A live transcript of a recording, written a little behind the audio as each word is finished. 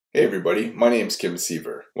Hey everybody, my name's Kim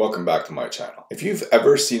Seaver. Welcome back to my channel. If you've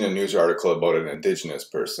ever seen a news article about an Indigenous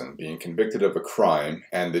person being convicted of a crime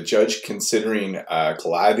and the judge considering a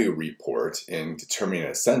Gladu report in determining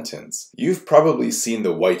a sentence, you've probably seen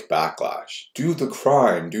the white backlash. Do the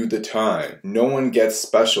crime, do the time. No one gets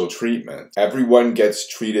special treatment. Everyone gets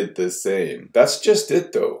treated the same. That's just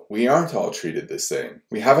it though. We aren't all treated the same.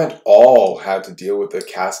 We haven't all had to deal with the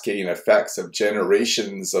cascading effects of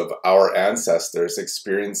generations of our ancestors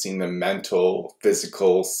experiencing the mental,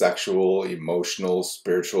 physical, sexual, emotional,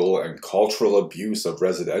 spiritual, and cultural abuse of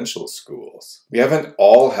residential schools. We haven't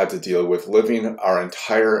all had to deal with living our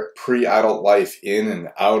entire pre-adult life in and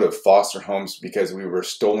out of foster homes because we were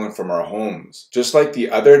stolen from our homes, just like the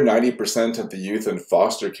other 90% of the youth in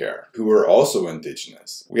foster care who were also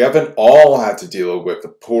Indigenous. We haven't all had to deal with the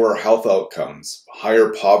poor health outcomes, higher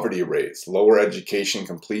poverty rates, lower education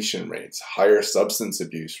completion rates, higher substance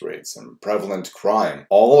abuse rates, and prevalent crime,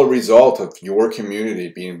 all a result of your community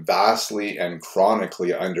being vastly and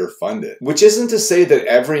chronically underfunded. Which isn't to say that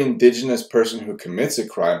every Indigenous person who commits a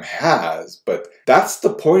crime has, but that's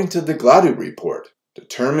the point of the Gladu report.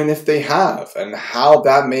 Determine if they have, and how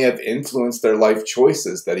that may have influenced their life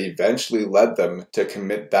choices that eventually led them to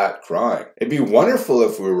commit that crime. It'd be wonderful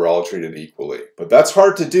if we were all treated equally, but that's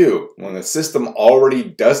hard to do when the system already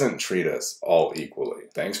doesn't treat us all equally.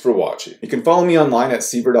 Thanks for watching. You can follow me online at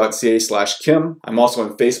seaver.ca/Kim. I'm also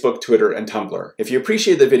on Facebook, Twitter, and Tumblr. If you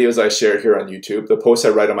appreciate the videos I share here on YouTube, the posts I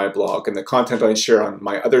write on my blog, and the content I share on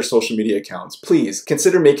my other social media accounts, please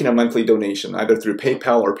consider making a monthly donation either through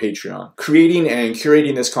PayPal or Patreon. Creating and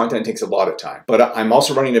curating this content takes a lot of time, but I'm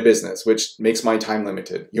also running a business, which makes my time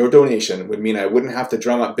limited. Your donation would mean I wouldn't have to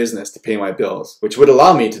drum up business to pay my bills, which would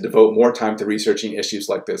allow me to devote more time to researching issues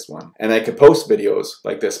like this one, and I could post videos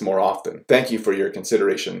like this more often. Thank you for your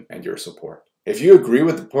consideration and your support. If you agree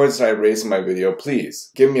with the points that I raised in my video,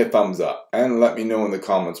 please give me a thumbs up and let me know in the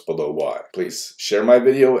comments below why. Please share my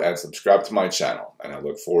video and subscribe to my channel, and I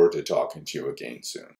look forward to talking to you again soon.